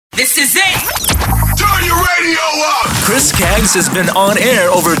This is it. Turn your radio up! Chris Caggs has been on air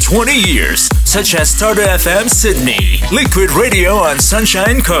over 20 years, such as Starter FM Sydney, Liquid Radio on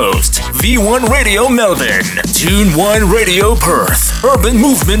Sunshine Coast, V1 Radio Melbourne, Tune 1 Radio Perth, Urban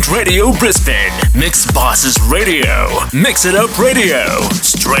Movement Radio Brisbane, Mix Bosses Radio, Mix It Up Radio,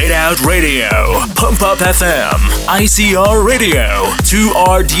 Straight Out Radio, Pump Up FM, ICR Radio,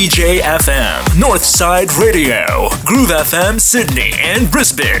 2RDJ FM, Northside Radio, Groove FM Sydney and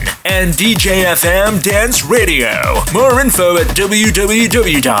Brisbane, and DJ FM Dance Radio. More info at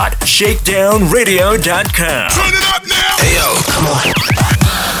www.shakedownradio.com. Turn it up now! Hey yo, come on.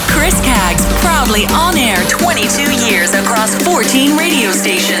 Chris Caggs, proudly on air 22 years across 14 radio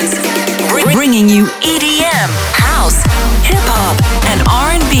stations. Bringing you EDM, house, hip-hop, and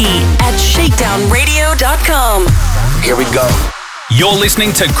R&B at ShakeDownRadio.com. Here we go. You're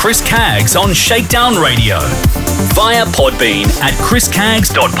listening to Chris Caggs on ShakeDown Radio via Podbean at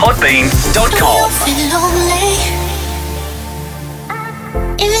chriscaggs.podbean.com.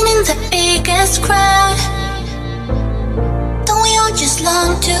 Even in the biggest crowd, don't we all just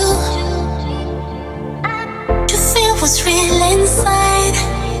long to feel what's real inside?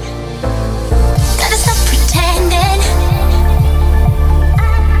 Gotta stop pretending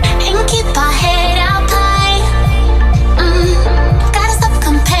and keep our head up high. Gotta stop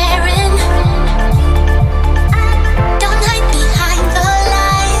comparing. Don't hide behind the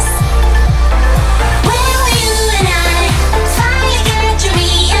lies. Where were you and I? Finally get to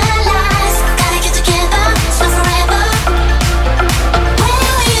realize. Gotta get together, it's not forever. Where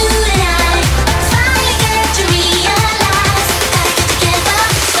were you and I? Finally get to realize. Gotta get together.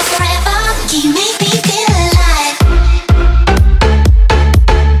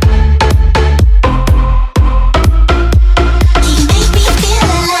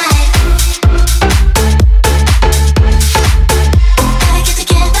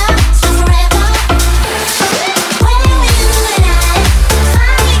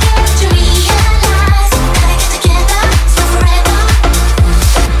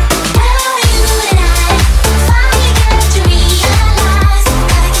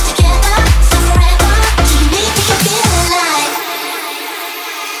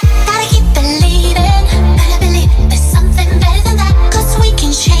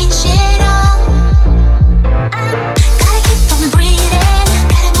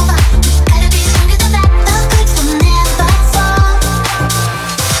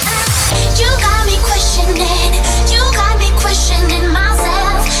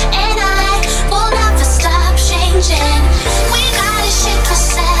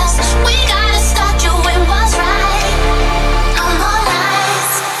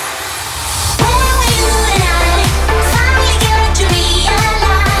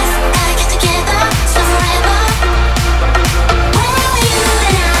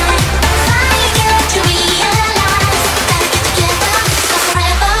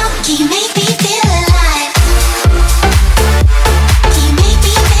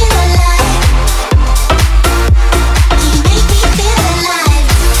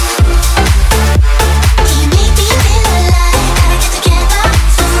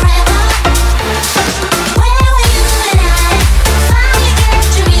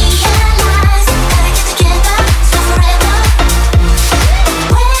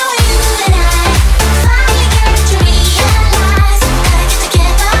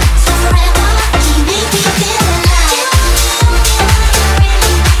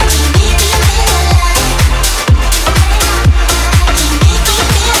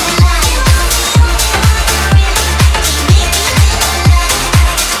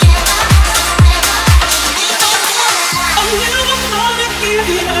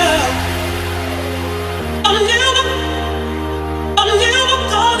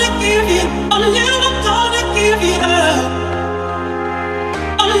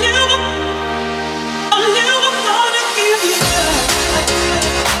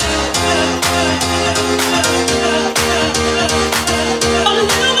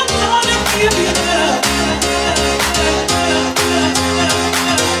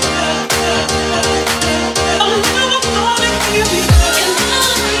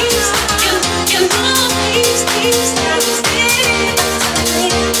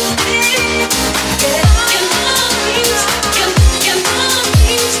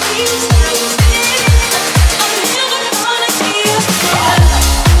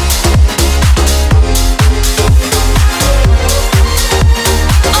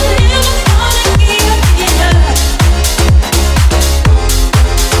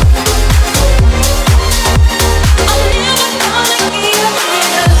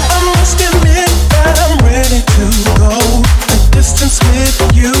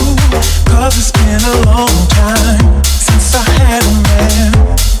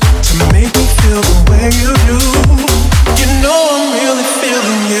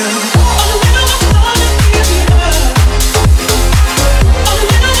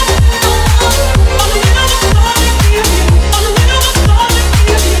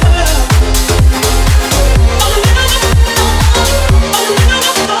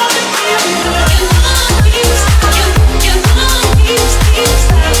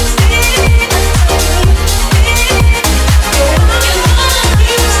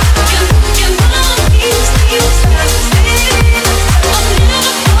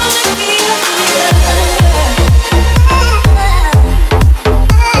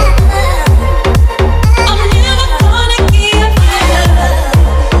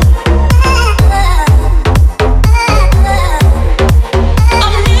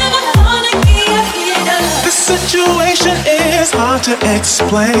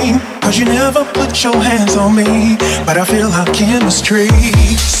 explain, 'cause you never put your hands on me, but I feel our chemistry.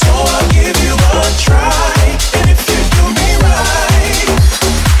 So I'll give you a try, and if you do me right,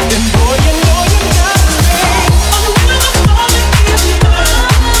 then boy, you know you got me.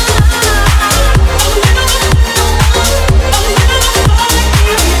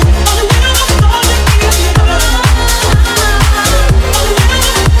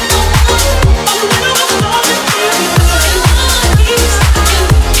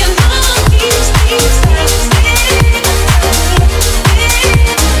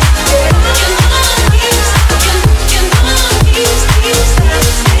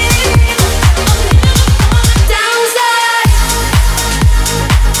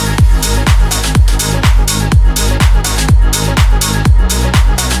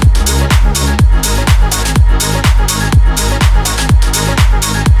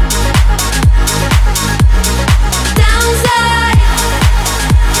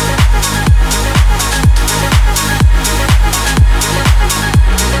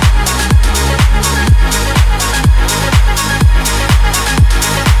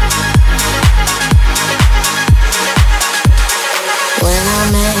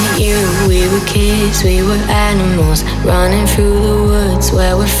 We were animals running through the woods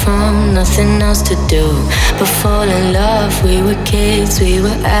where we're from, nothing else to do but fall in love. We were kids, we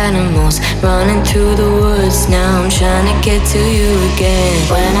were animals running through the woods. Now I'm trying to get to you again.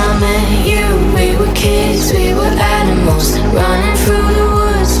 When I met you, we were kids, we were animals running through the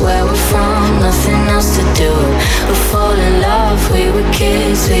woods where we're from, nothing else to do but fall in love. We were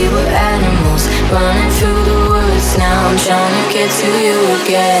kids, we were animals running through the woods. Now I'm trying to get to you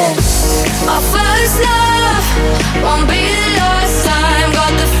again. Our first love won't be the last time.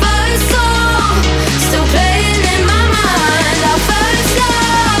 Got the first song still playing in my mind. Our first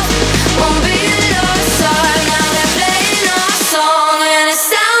love won't be the last time. Now they're playing our song and it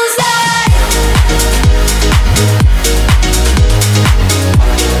sounds like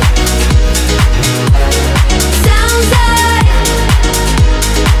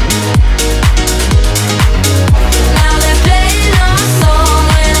now they're playing our song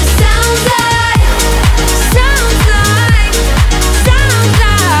and it sounds like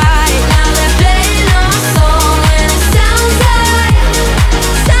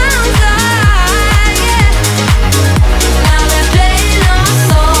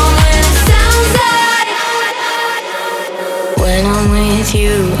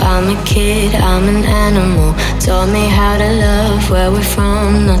I'm a kid, I'm an animal. Taught me how to love where we're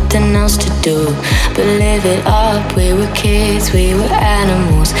from, nothing else to do but live it up. We were kids, we were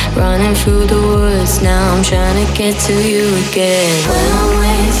animals running through the woods. Now I'm trying to get to you again. When I'm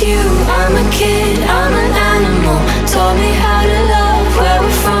with you, I'm a kid, I'm an animal. Taught me how to love where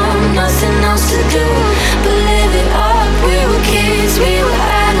we're from, nothing else to do but live it up. We were kids, we were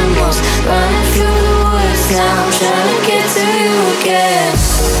animals running through the woods. Now I'm trying to get to you again.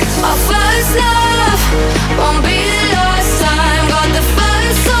 Our first love won't be the last time. Got the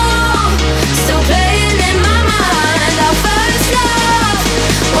first song still playing in my mind. Our first love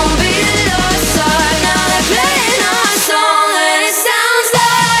won't be the last time. Now they're playing our song and it sounds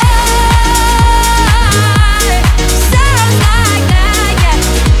like that, yeah.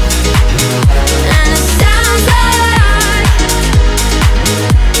 And it sounds like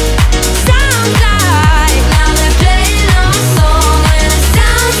now they're playing our song and it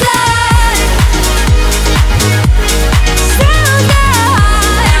sounds like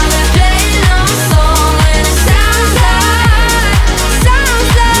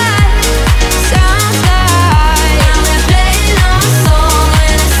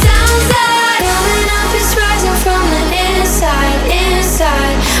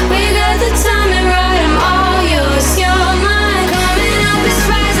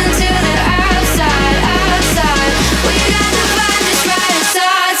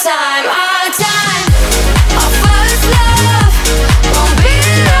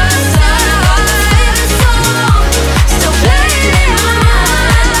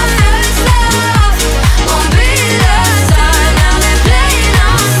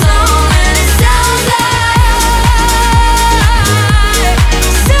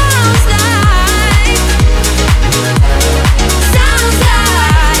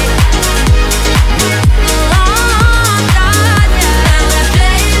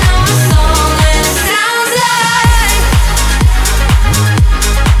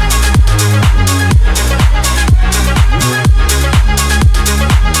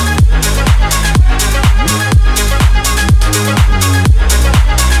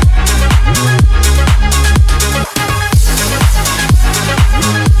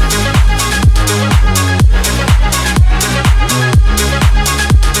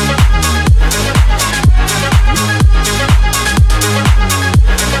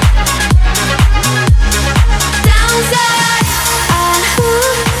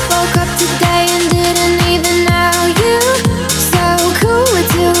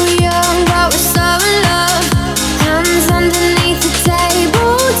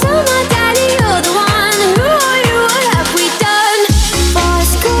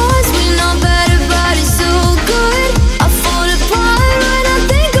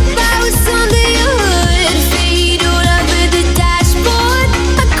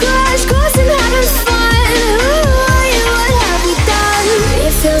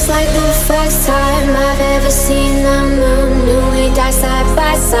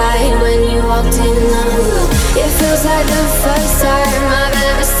feels like the first time I've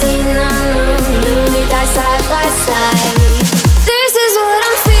ever seen the moon. We die side by side. This is what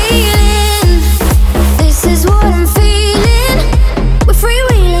I'm feeling. This is what I'm feeling. We're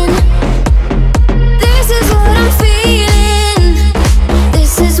freewheeling. This is what I'm feeling.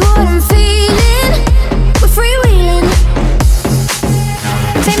 This is what I'm feeling. We're freewheeling.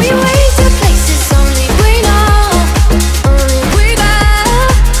 Take me away to places only we know. Only we go.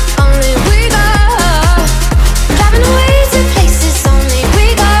 Only we go. Driving away to places only we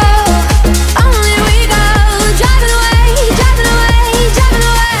go. Only we go. Driving away, driving away, driving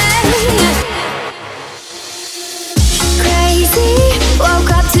away. Crazy,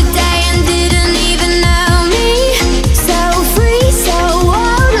 woke up today and didn't even know me. So free, so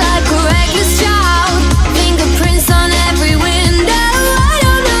wild, like a reckless child. Fingerprints on every window. I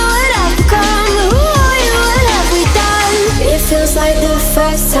don't know what I've become. Who are you? What have we done? It feels like the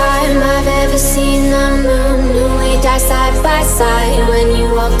first time I've ever seen the moon. We died side by side when you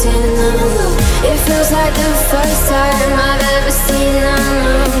walked in the room. It feels like the first time I've ever seen the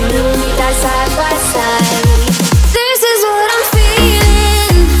moon. We died side by side. This is what I'm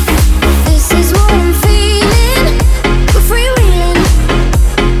feeling. This is what I'm feeling. We're freewheeling.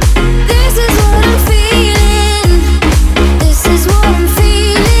 This is what I'm feeling. This is what I'm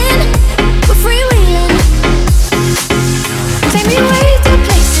feeling. We're freewheeling. Take me away to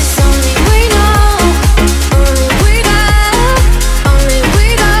places only we know. Only we go. Only we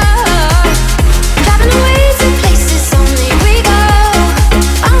go. Driving away to places only we go.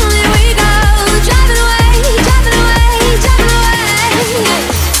 Only we go. Driving away, driving away, driving away.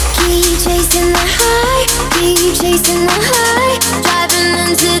 Keep chasing the high, keep chasing the high. Driving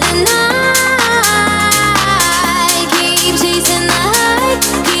into the night. Keep chasing the high,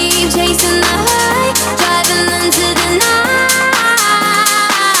 keep chasing the high. Driving into the night.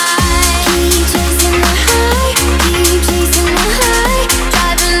 Keep chasing the high, keep chasing the high.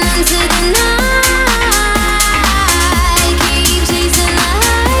 Driving into the night. Keep chasing the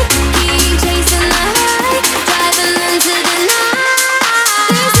high, keep chasing the high. Driving into the night.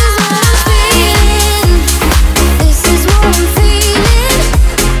 This is what I'm feeling. This is what I'm feeling.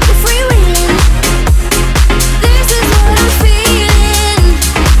 We're freewheeling. This is what I'm feeling.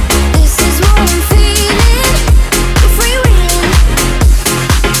 This is what I'm feeling. We're freewheeling.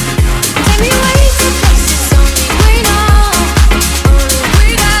 Take me away to places only we know. Only we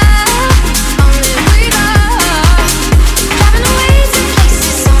go. Only we go. Driving away to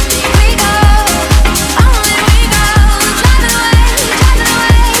places only we go. Only we go. Driving away, driving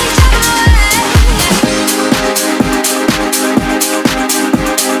away,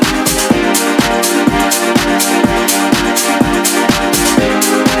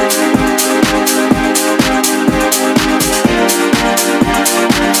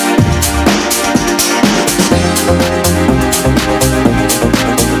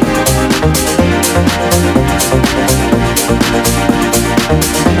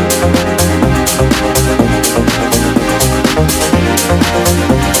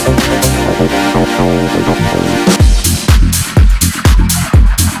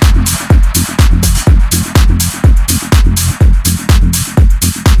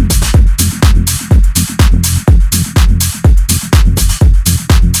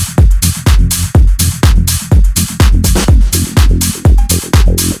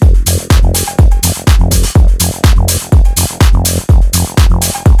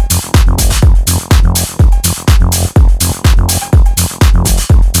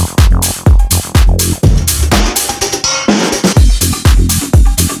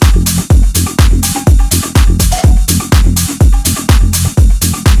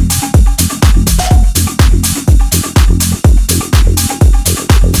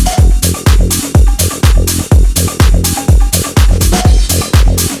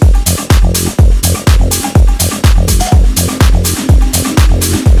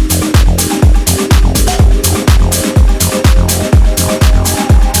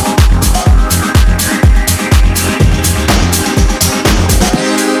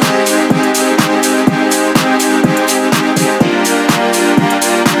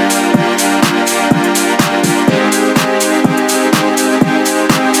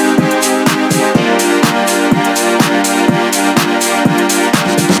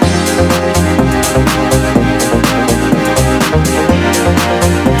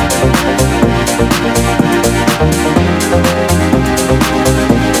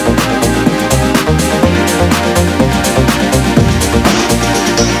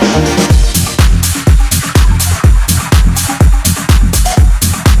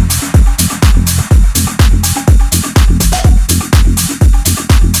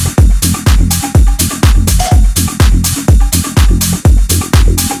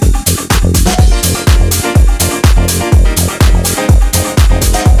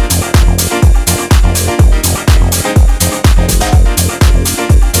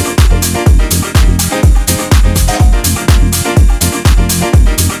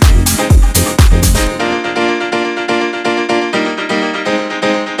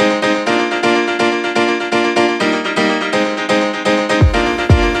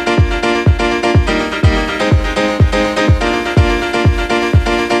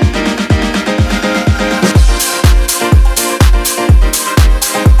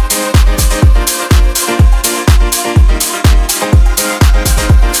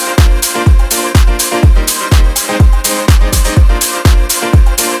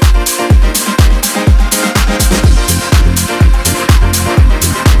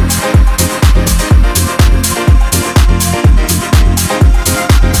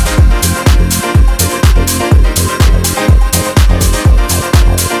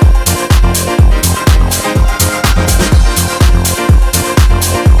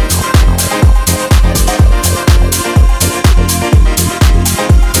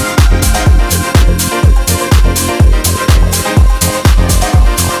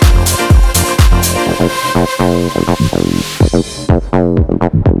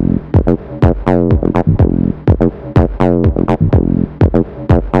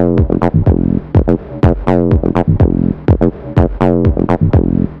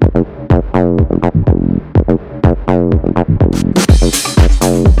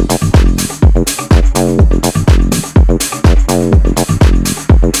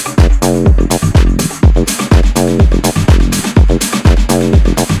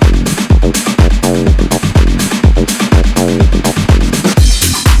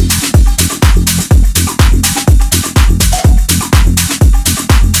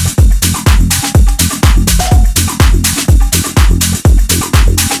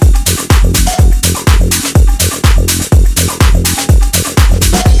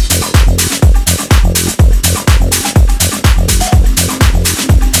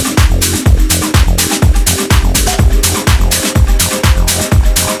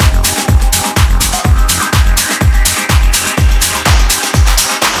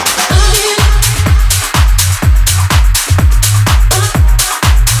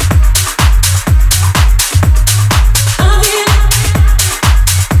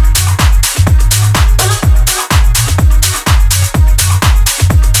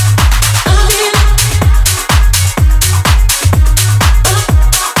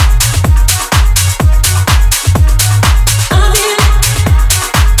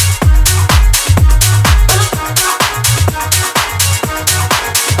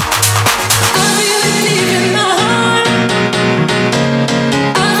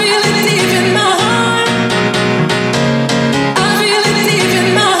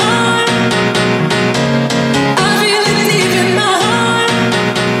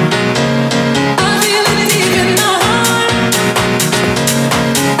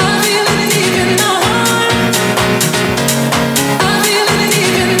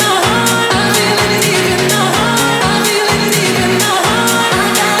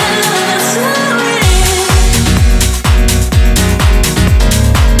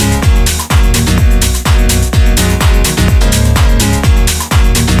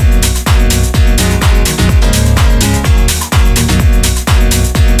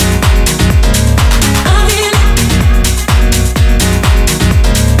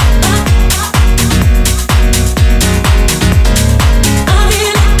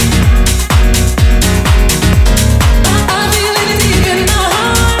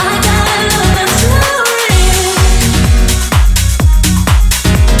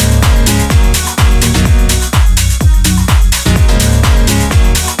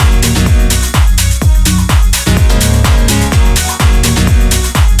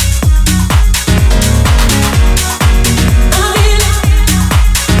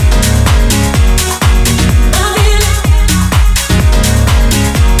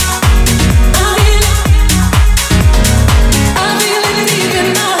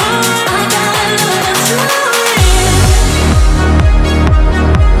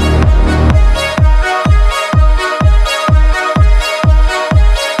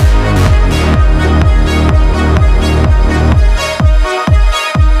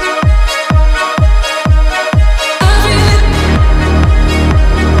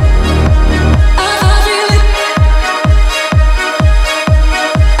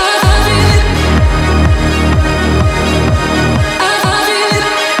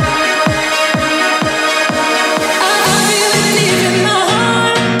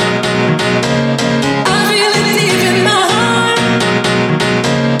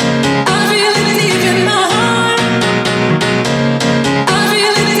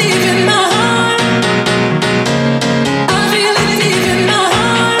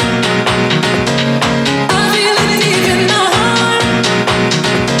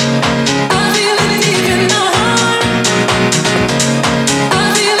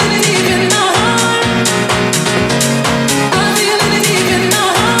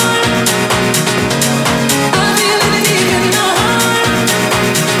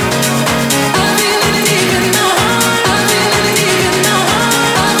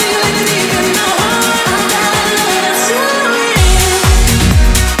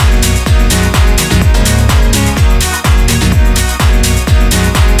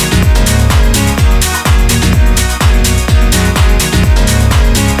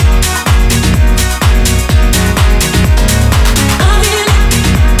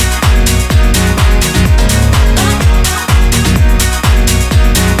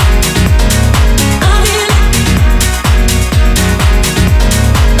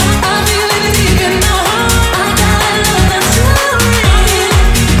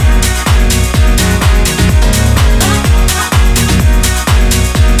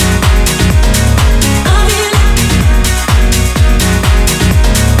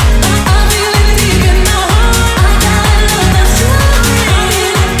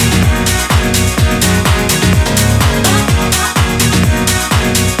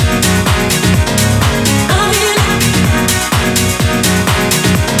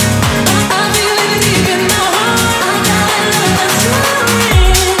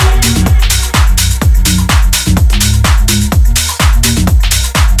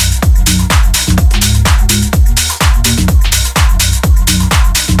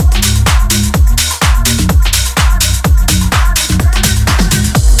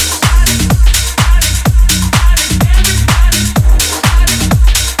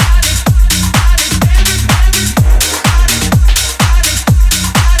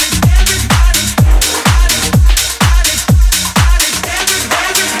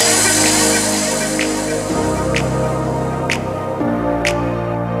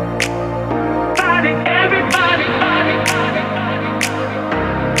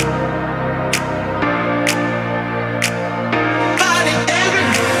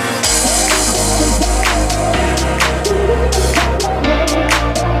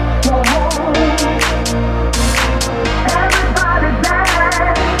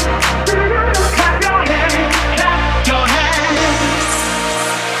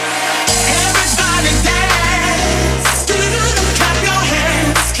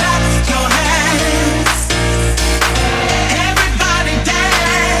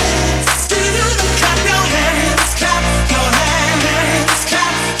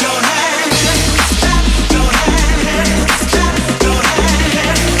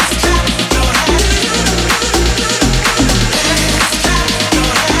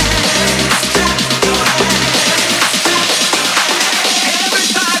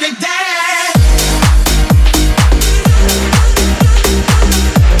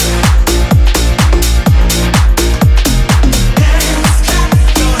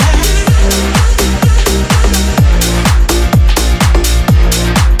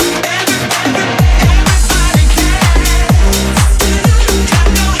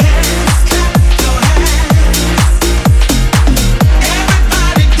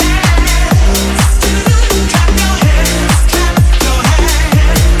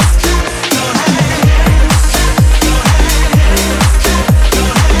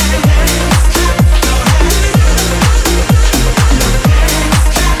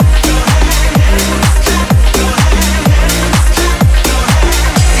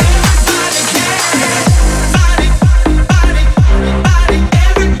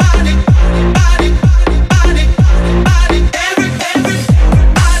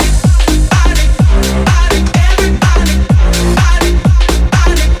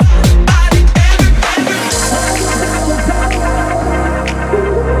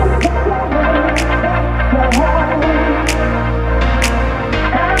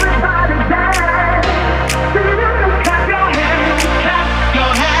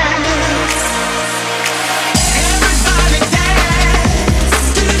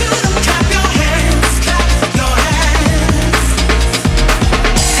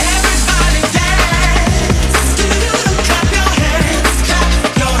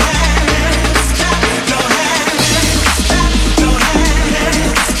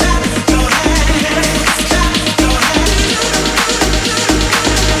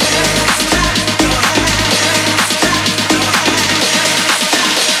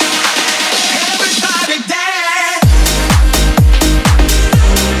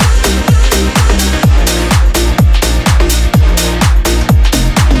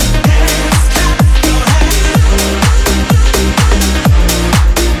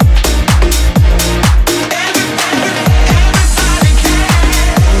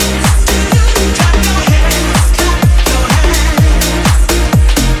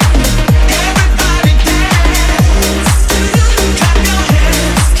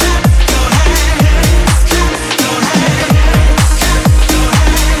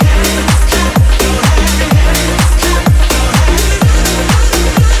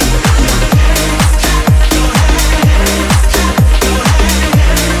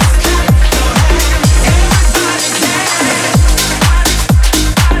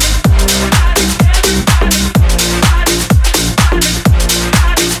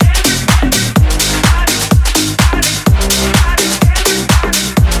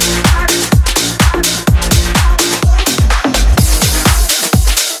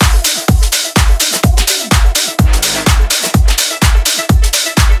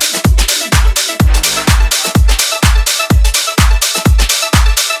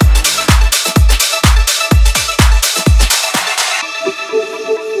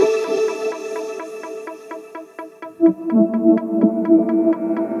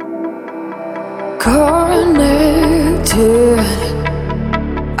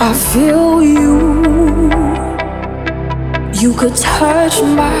 I feel you. You could touch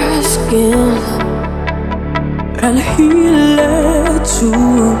my skin and heal it too.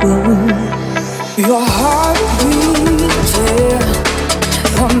 Your heart beating